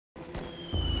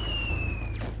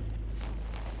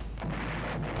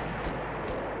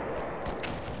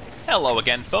Hello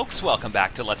again, folks. Welcome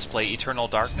back to Let's Play Eternal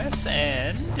Darkness,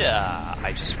 and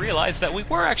I just realized that we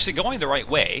were actually going the right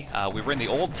way. We were in the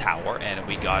old tower, and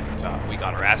we got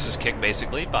our asses kicked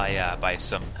basically by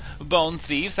some bone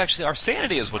thieves. Actually, our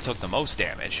sanity is what took the most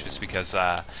damage, just because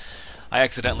I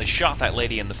accidentally shot that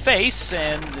lady in the face.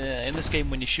 And in this game,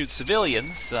 when you shoot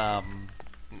civilians,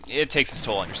 it takes its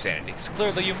toll on your sanity. Because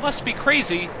clearly, you must be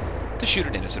crazy to shoot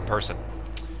an innocent person.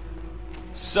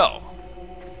 So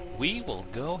we will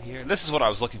go here. This is what I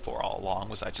was looking for all along,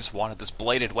 was I just wanted this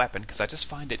bladed weapon, because I just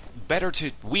find it better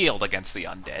to wield against the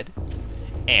undead.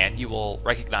 And you will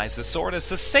recognize this sword as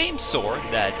the same sword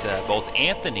that both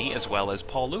Anthony as well as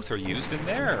Paul Luther used in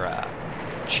their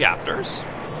chapters.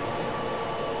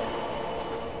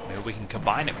 Maybe we can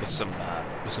combine it with some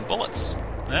bullets.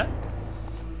 Huh?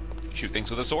 Shoot things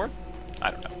with a sword?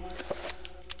 I don't know.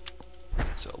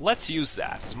 So let's use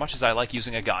that. As much as I like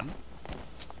using a gun,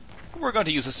 we're going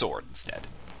to use a sword instead.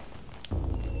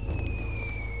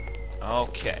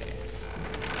 Okay.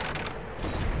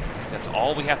 That's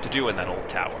all we have to do in that old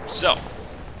tower. So,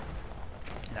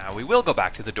 now we will go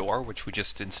back to the door, which we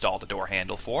just installed a door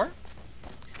handle for.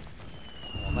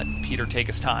 I'll let Peter take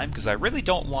his time, because I really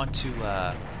don't want to,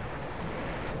 I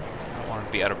don't want him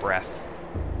to be out of breath.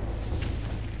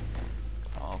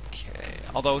 Okay.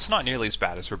 Although it's not nearly as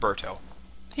bad as Roberto.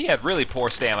 He had really poor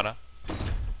stamina.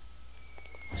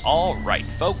 Alright,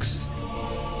 folks.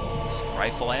 Some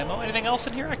rifle ammo. Anything else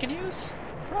in here I can use?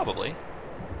 Probably.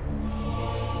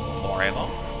 More ammo.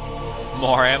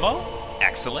 More ammo.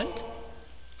 Excellent.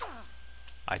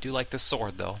 I do like this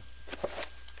sword, though.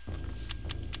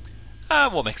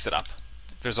 We'll mix it up.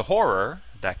 If there's a horror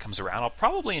that comes around, I'll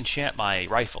probably enchant my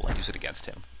rifle and use it against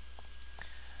him.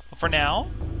 But for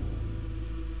now,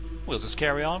 we'll just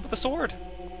carry on with the sword.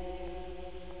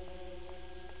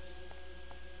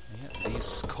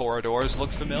 These corridors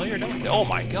look familiar, don't they? Oh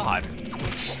my god!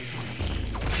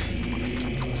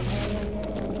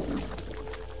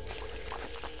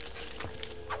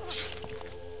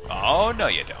 Oh, no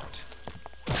you don't.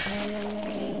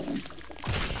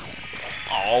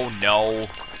 Oh no.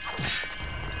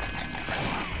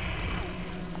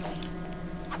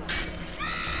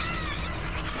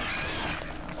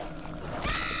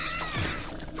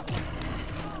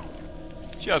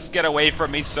 Just get away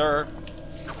from me, sir.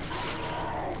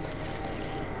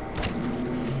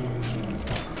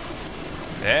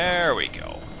 There we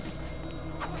go.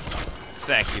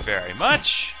 Thank you very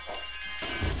much.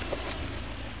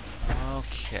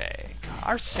 Okay.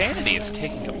 Our sanity is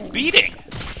taking a beating.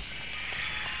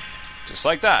 Just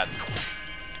like that.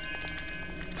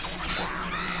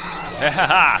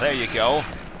 Ha! There you go.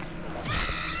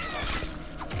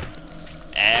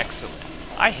 Excellent.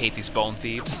 I hate these bone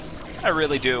thieves. I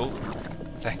really do.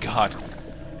 Thank God.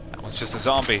 That one's just a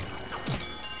zombie.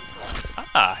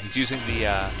 Ah, he's using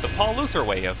the Paul Luther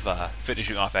way of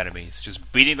finishing off enemies,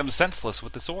 just beating them senseless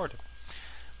with the sword,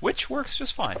 which works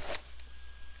just fine.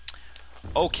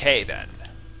 Okay, then.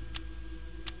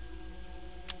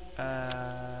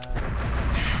 There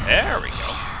we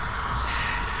go.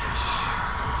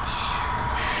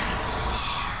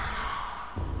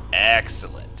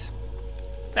 Excellent.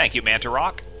 Thank you, Manta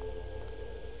Rock.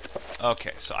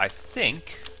 Okay, so I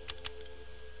think...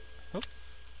 Oop.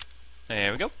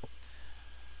 There we go.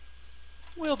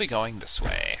 We'll be going this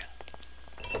way.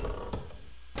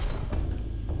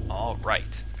 All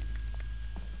right.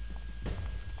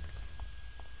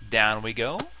 Down we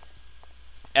go.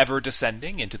 Ever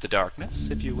descending into the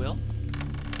darkness, if you will.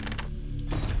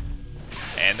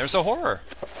 And there's a horror.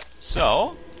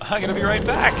 So, I'm gonna be right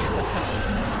back.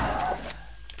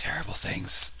 Terrible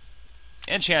things.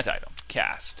 Enchant item.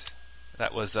 Cast.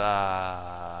 That was,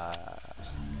 there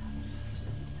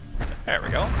we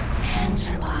go.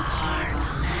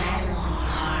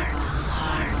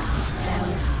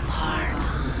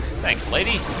 Thanks,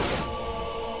 lady.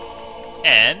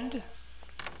 And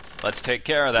let's take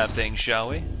care of that thing, shall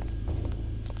we?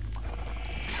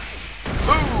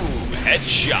 Boom!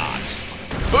 Headshot.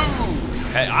 Boom!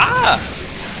 Ah!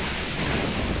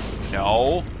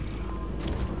 No.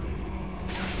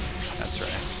 That's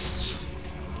right.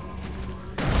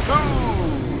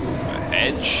 Boom!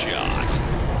 Headshot.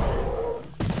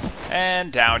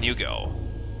 And down you go.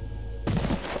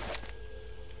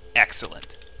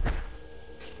 Excellent.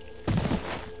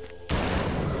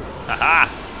 Haha!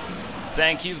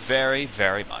 Thank you very,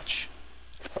 very much.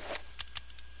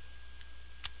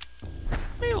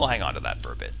 Maybe we'll hang on to that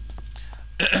for a bit.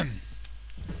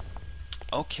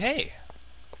 Okay.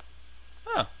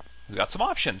 Huh. We got some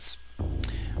options.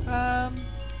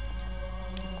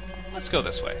 Let's go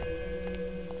this way.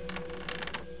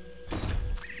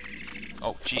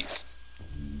 Oh, jeez.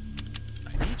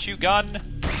 got you, gun.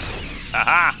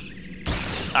 Aha!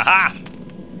 Aha!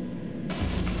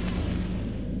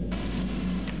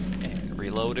 And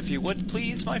reload if you would,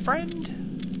 please, my friend.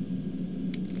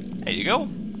 There you go.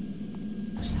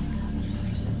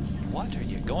 What are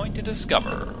you going to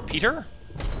discover, Peter?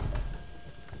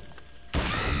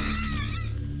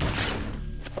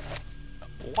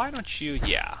 Why don't you...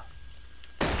 yeah.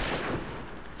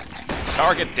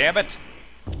 Target, damn it!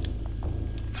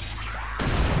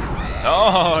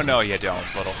 Oh, no you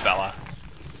don't, little fella.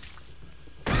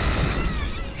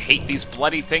 Hate these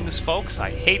bloody things, folks.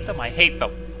 I hate them, I hate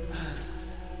them.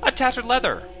 A tattered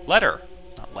letter.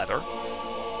 Not leather.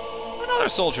 Another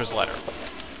soldier's letter.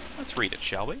 Let's read it,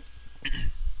 shall we?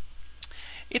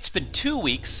 It's been 2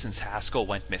 weeks since Haskell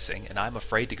went missing, and I'm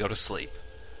afraid to go to sleep.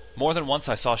 More than once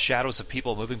I saw shadows of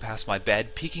people moving past my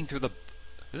bed, peeking through the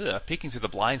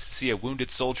blinds to see a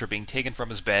wounded soldier being taken from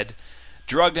his bed,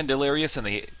 drugged and delirious in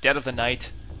the dead of the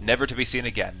night, never to be seen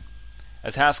again.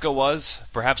 As Haskell was,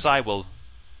 perhaps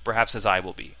as I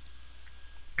will be.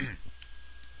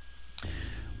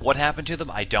 What happened to them,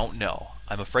 I don't know.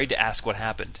 I'm afraid to ask what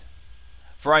happened.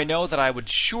 For I know that I would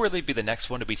surely be the next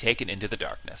one to be taken into the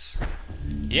darkness.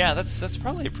 Yeah, that's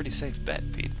probably a pretty safe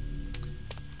bet, Pete.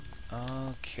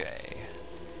 Okay.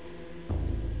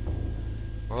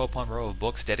 Row upon row of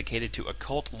books dedicated to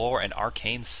occult lore and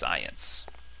arcane science.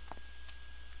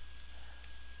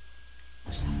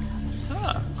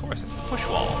 Ah, of course, it's the push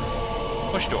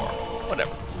wall. Push door.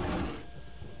 Whatever.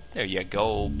 There you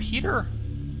go, Peter.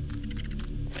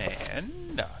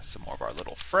 And some more of our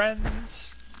little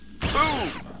friends. Boom!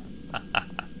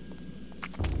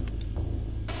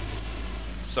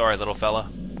 Sorry, little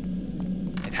fella.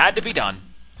 It had to be done.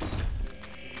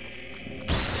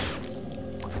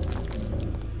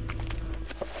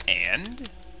 And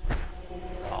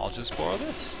I'll just borrow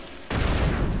this.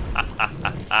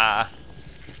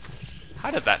 How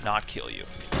did that not kill you?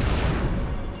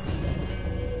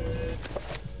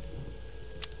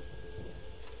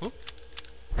 Whoop.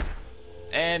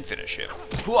 And finish him.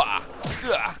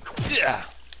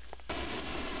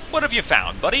 What have you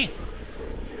found, buddy?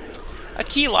 A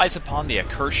key lies upon the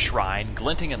accursed shrine,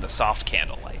 glinting in the soft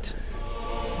candlelight.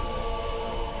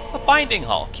 A binding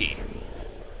hall key.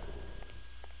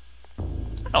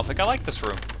 I don't think I like this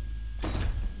room.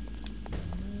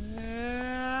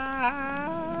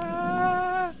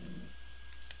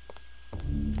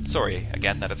 Sorry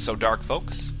again that it's so dark,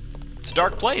 folks. It's a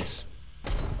dark place.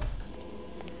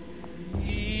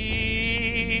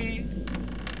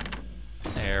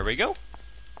 There we go.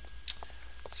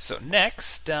 So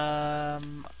next, I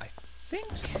think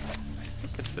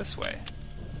it's this way.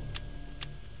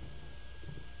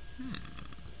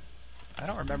 I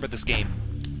don't remember this game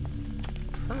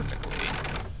perfectly,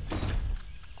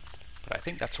 but I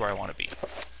think that's where I want to be.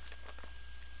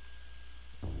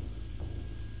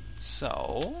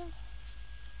 So...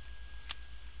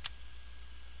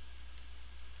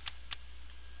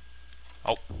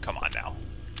 oh, come on now.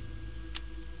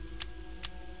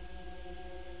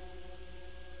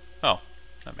 Oh,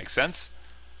 that makes sense.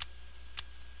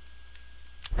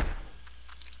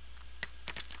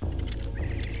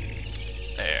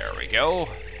 There we go.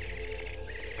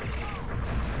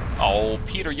 Oh,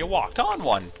 Peter, you walked on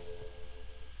one.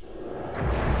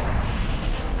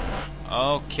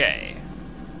 Okay.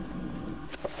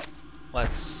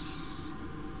 Let's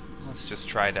just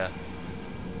try to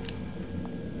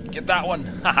get that one.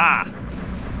 Haha.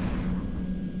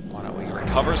 Why don't we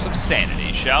recover some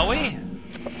sanity, shall we?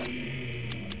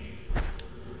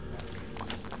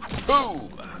 Boom!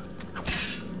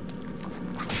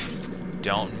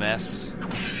 Don't mess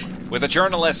with a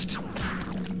journalist.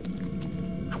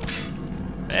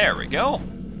 There we go.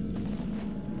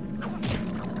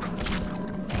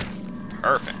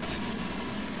 Perfect.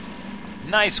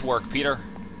 Nice work, Peter.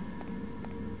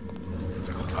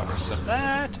 Cover some of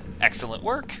that. Excellent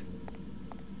work.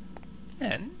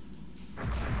 And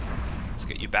let's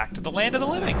get you back to the land of the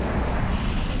living.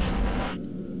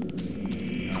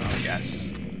 Oh,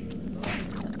 yes.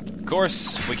 Of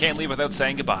course, we can't leave without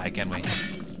saying goodbye, can we?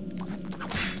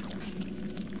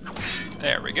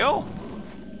 There we go.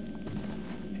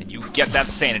 And you get that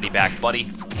sanity back, buddy.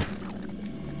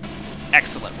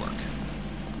 Excellent work.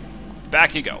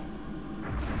 Back you go.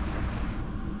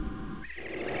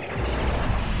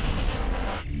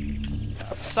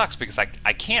 That sucks because I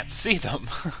can't see them.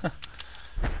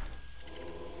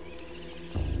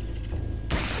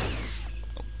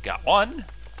 Oh, got one.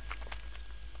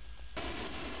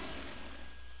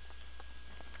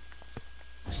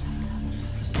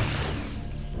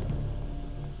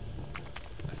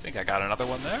 I think I got another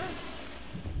one there.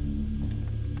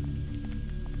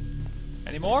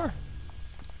 Any more?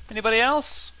 Anybody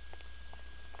else?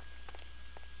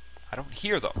 I don't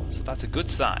hear them, so that's a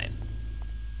good sign.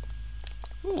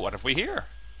 Ooh, what have we here?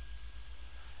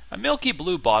 A milky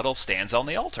blue bottle stands on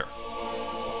the altar.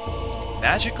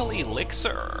 Magical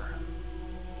elixir.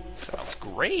 Sounds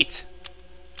great.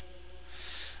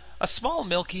 A small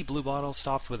milky blue bottle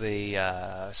stopped with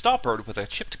a stoppered with a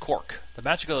chipped cork. The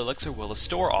magical elixir will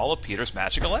restore all of Peter's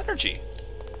magical energy.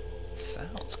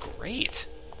 Sounds great.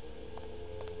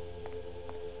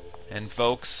 And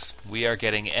folks, we are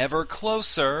getting ever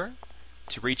closer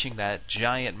to reaching that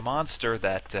giant monster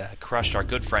that crushed our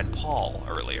good friend Paul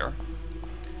earlier,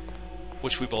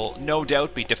 which we will no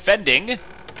doubt be defending,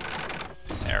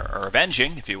 or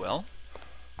avenging, if you will.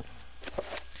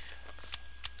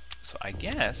 So I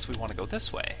guess we want to go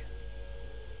this way.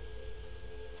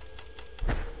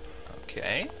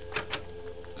 Okay.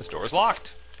 This door is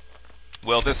locked.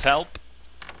 Will this help?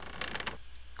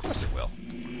 Of course it will.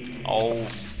 Oh,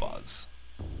 fuzz.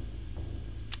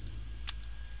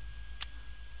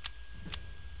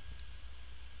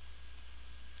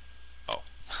 Oh.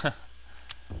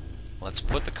 Let's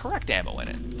put the correct ammo in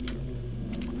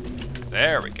it.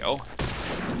 There we go.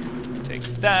 Take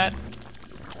that.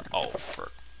 Oh,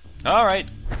 for... Alright.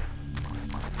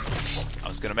 I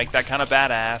was gonna make that kind of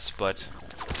badass, but...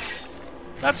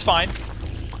 that's fine.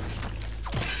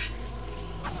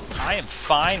 I am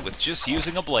fine with just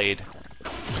using a blade.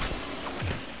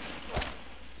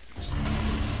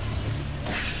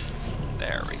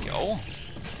 There we go.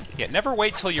 Yeah, never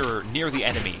wait till you're near the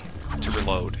enemy to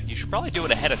reload. You should probably do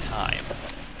it ahead of time.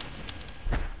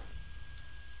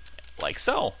 Like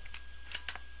so.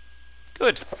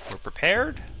 Good. We're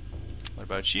prepared. What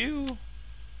about you?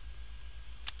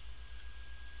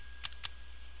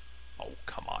 Oh,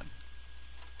 come on.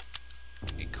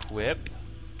 Equip.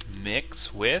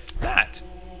 Mix with that.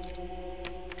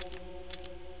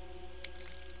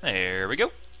 There we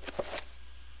go.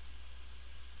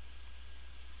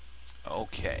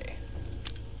 Okay.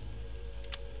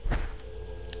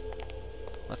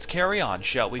 Let's carry on,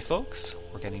 shall we, folks?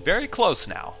 We're getting very close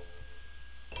now.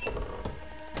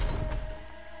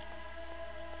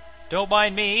 Don't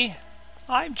mind me.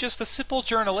 I'm just a simple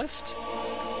journalist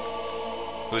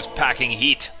who's packing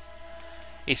heat.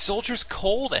 A soldier's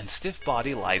cold and stiff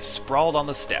body lies sprawled on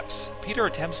the steps. Peter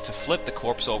attempts to flip the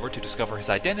corpse over to discover his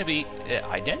identity,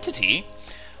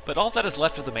 but all that is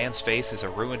left of the man's face is a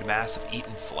ruined mass of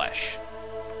eaten flesh.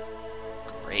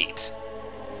 Great.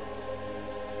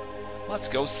 Let's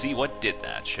go see what did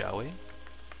that, shall we?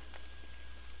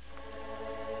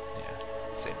 Yeah,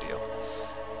 same deal.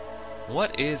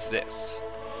 What is this?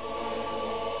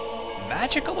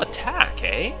 Magical attack,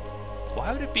 eh?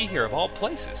 Why would it be here of all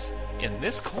places? In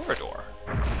this corridor?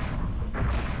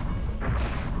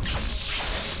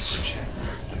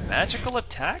 Magical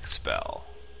attack spell.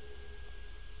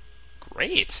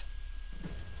 Great.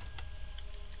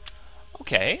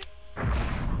 Okay.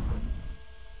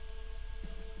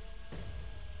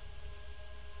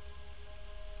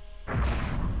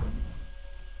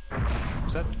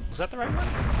 Was that the right one?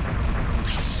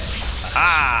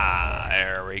 Ah,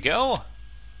 there we go.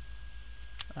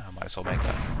 I might as well make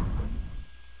that.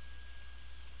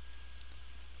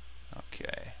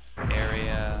 Okay.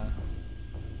 Area.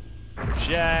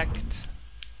 Project.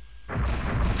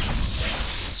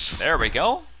 There we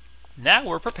go. Now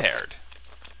we're prepared.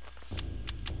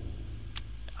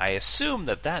 I assume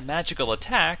that that magical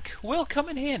attack will come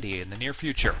in handy in the near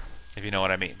future, if you know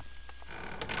what I mean.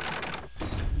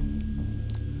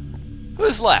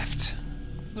 Who's left?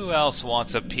 Who else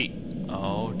wants a peek?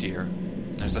 Oh dear.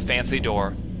 There's a fancy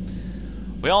door.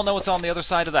 We all know what's on the other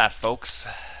side of that, folks.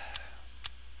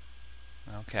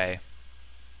 Okay.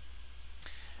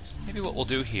 Maybe what we'll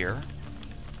do here...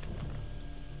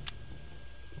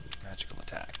 magical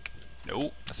attack.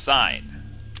 Nope. A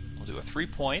sign. We'll do a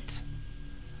 3-point.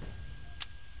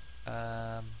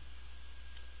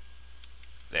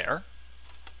 There.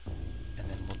 And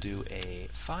then we'll do a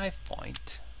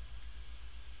 5-point.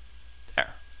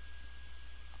 There.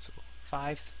 So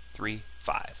 5, 3,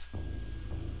 5.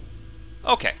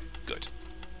 Okay, good.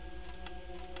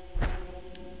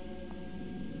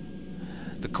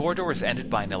 The corridor is ended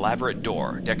by an elaborate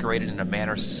door, decorated in a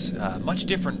manner much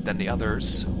different than the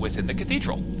others within the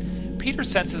cathedral. Peter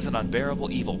senses an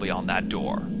unbearable evil beyond that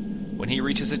door. When he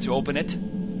reaches it to open it,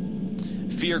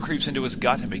 fear creeps into his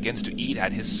gut and begins to eat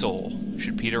at his soul.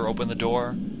 Should Peter open the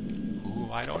door? Ooh,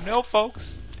 I don't know,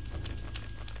 folks.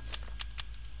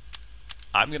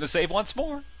 I'm going to save once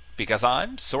more, because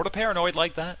I'm sort of paranoid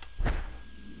like that.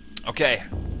 Okay,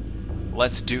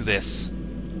 let's do this.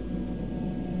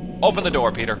 Open the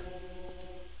door, Peter.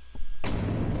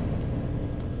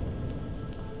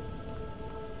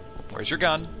 Where's your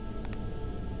gun?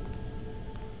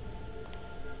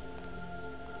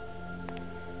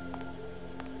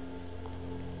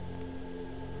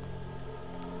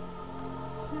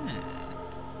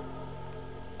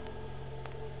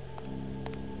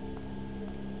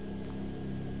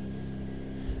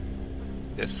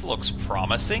 This looks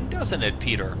promising, doesn't it,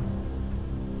 Peter?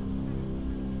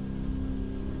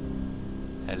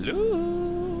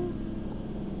 Hello?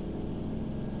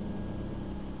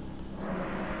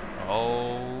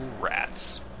 Oh,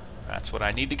 rats. That's what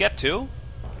I need to get to.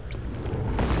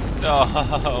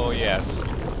 Oh, yes.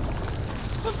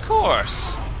 Of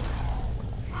course.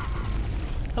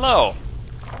 Hello.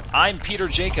 I'm Peter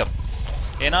Jacob,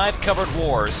 and I've covered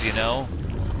wars, you know.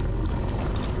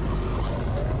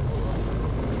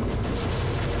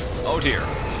 Oh dear.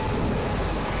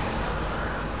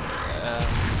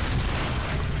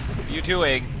 What are you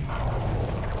doing?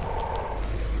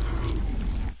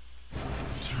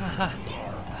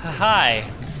 Hi.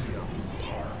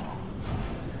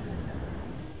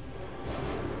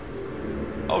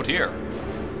 Oh dear.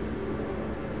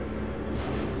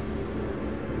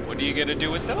 What are you gonna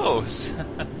do with those?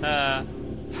 My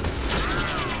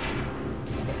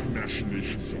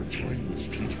machinations are timeless,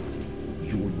 Peter.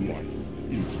 Your life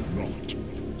is not.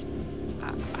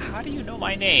 How do you know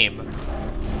my name?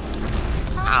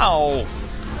 Ow!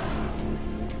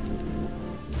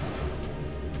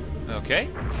 Okay.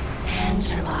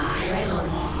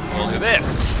 We'll do this.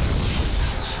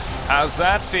 How's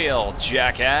that feel,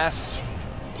 jackass?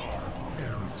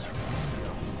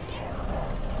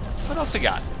 What else you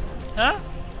got? Huh?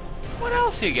 What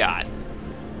else you got?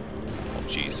 Oh,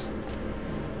 jeez.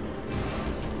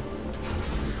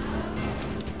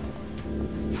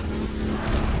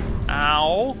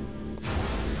 Ow.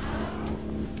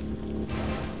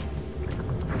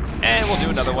 And we'll do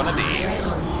another one of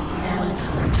these.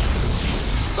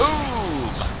 Boom!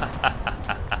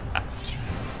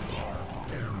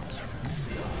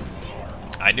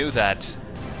 I knew that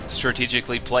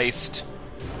strategically placed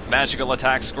magical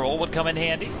attack scroll would come in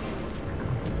handy.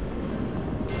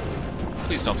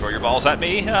 Please don't throw your balls at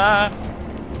me.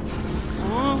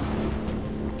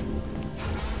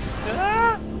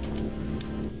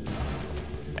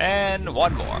 And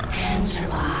one more.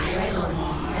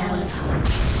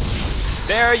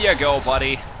 There you go,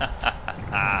 buddy.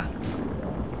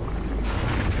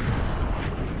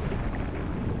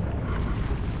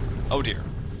 Oh dear.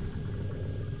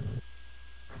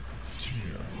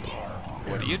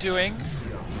 What are you doing?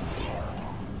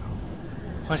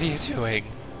 What are you doing?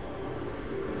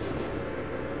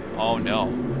 Oh no.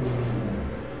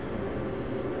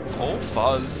 Oh,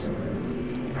 fuzz.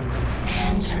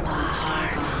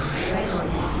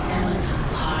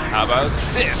 How about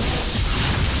this?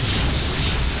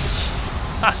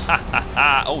 Ha ha ha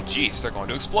ha! Oh jeez, they're going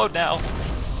to explode now.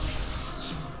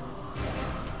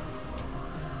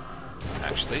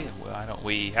 Actually, why don't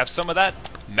we have some of that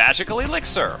magical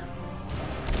elixir?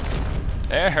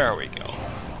 There we go.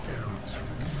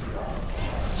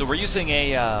 So we're using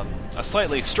a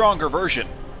slightly stronger version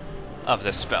of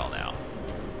this spell now.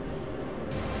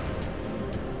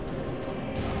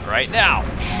 Right now.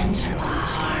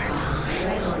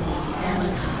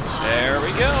 There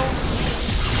we go.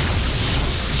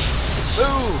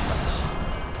 Boom.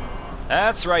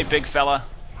 That's right, big fella.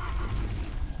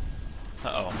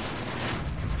 Uh-oh.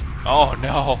 Oh,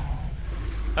 no.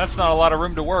 That's not a lot of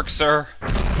room to work, sir.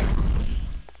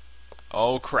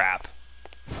 Oh, crap.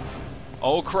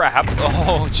 Oh, crap.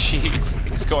 Oh, jeez.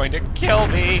 He's going to kill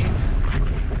me.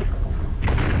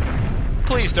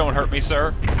 Please don't hurt me,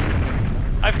 sir.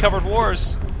 I've covered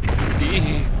wars.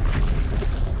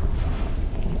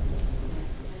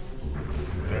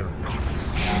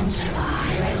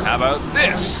 How about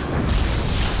this?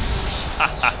 Ha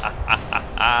ha ha ha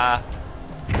ha.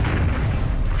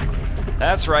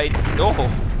 That's right. Oh,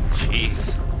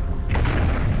 jeez.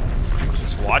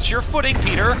 Just watch your footing,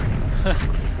 Peter.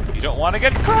 You don't want to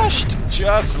get crushed.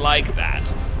 Just like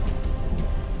that.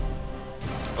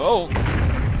 Oh.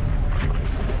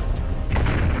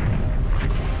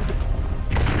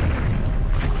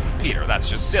 Peter, that's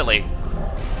just silly.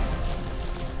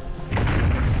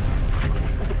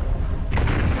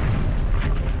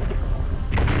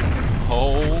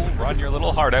 Oh, run your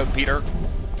little heart out, Peter.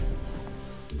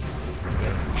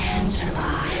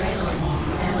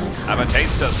 Have a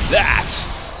taste of that,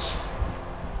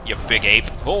 you big ape.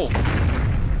 Oh.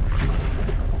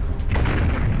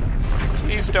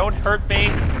 Please don't hurt me.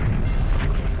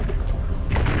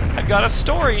 I've got a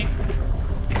story.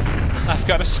 I've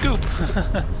got a scoop.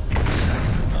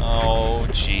 Oh,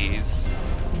 jeez.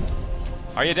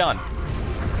 Are you done?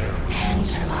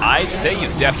 I'd say you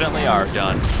definitely are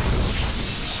done.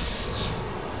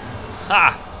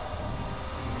 Ha!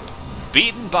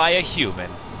 Beaten by a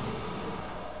human.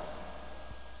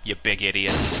 You big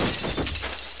idiot.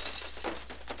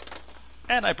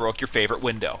 And I broke your favorite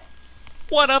window.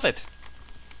 What of it?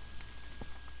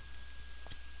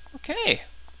 Okay.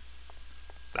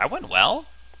 That went well.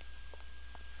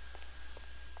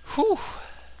 Whew.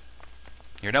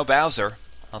 You're no Bowser,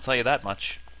 I'll tell you that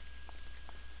much.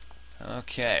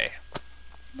 Okay.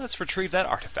 Let's retrieve that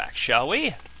artifact, shall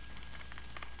we?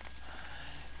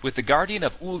 With the Guardian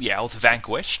of Ulyaoth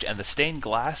vanquished, and the stained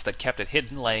glass that kept it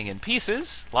hidden lying in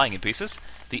pieces,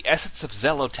 the essence of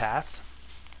Xelothath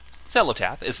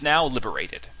is now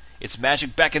liberated. Its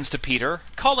magic beckons to Peter,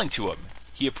 calling to him.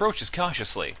 He approaches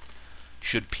cautiously.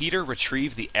 Should Peter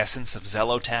retrieve the essence of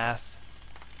Xelothath?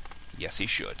 Yes, he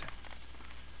should.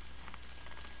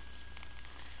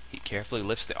 He carefully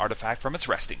lifts the artifact from its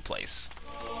resting place.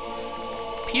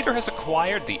 Peter has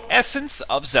acquired the essence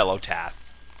of Xelothath.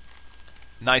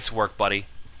 Nice work, buddy.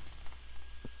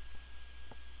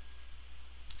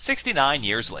 69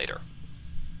 years later.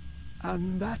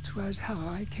 And that was how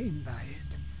I came by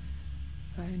it.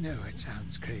 I know it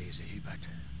sounds crazy, but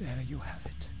there you have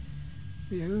it.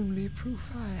 The only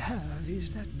proof I have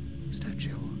is that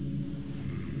statue.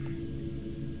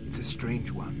 It's a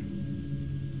strange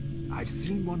one. I've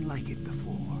seen one like it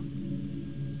before.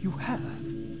 You have?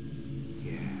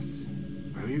 Yes.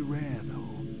 Very rare, though.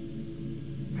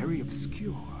 Very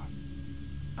obscure.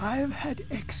 I've had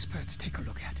experts take a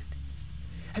look at it,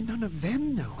 and none of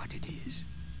them know what it is.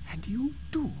 And you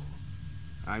do.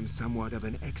 I'm somewhat of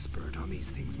an expert on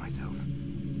these things myself.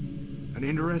 An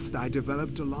interest I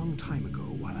developed a long time ago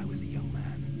while I was a young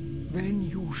man. Then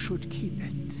you should keep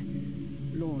it.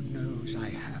 Lord knows I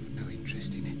have no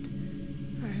interest in it.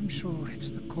 I am sure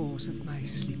it's the cause of my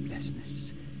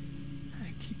sleeplessness.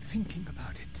 I keep thinking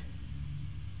about it,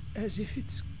 as if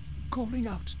it's calling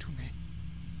out to me.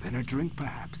 Then a drink,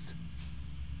 perhaps.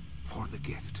 For the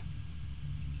gift.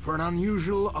 For an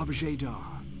unusual objet d'art.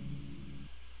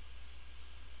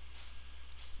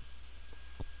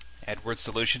 Edward's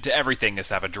solution to everything is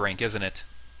to have a drink, isn't it?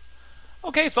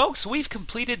 Okay, folks, we've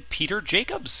completed Peter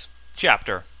Jacobs'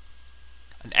 chapter.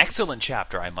 An excellent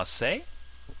chapter, I must say.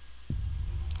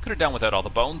 Could have done without all the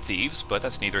bone thieves, but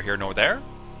that's neither here nor there.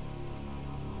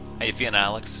 How you feeling,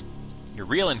 Alex? You're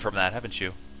reeling from that, haven't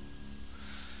you?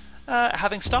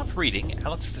 Having stopped reading,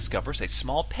 Alex discovers a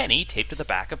small penny taped to the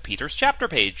back of Peter's chapter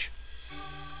page.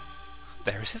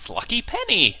 There's his lucky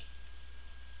penny!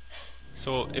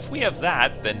 So, if we have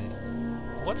that, then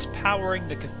what's powering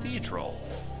the cathedral?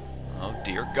 Oh,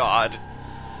 dear God.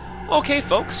 Okay,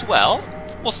 folks, well,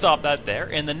 we'll stop that there.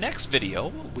 In the next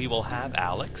video, we will have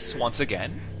Alex, once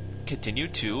again, continue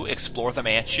to explore the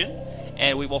mansion,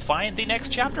 and we will find the next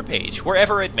chapter page,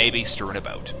 wherever it may be strewn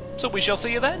about. So we shall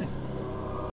see you then.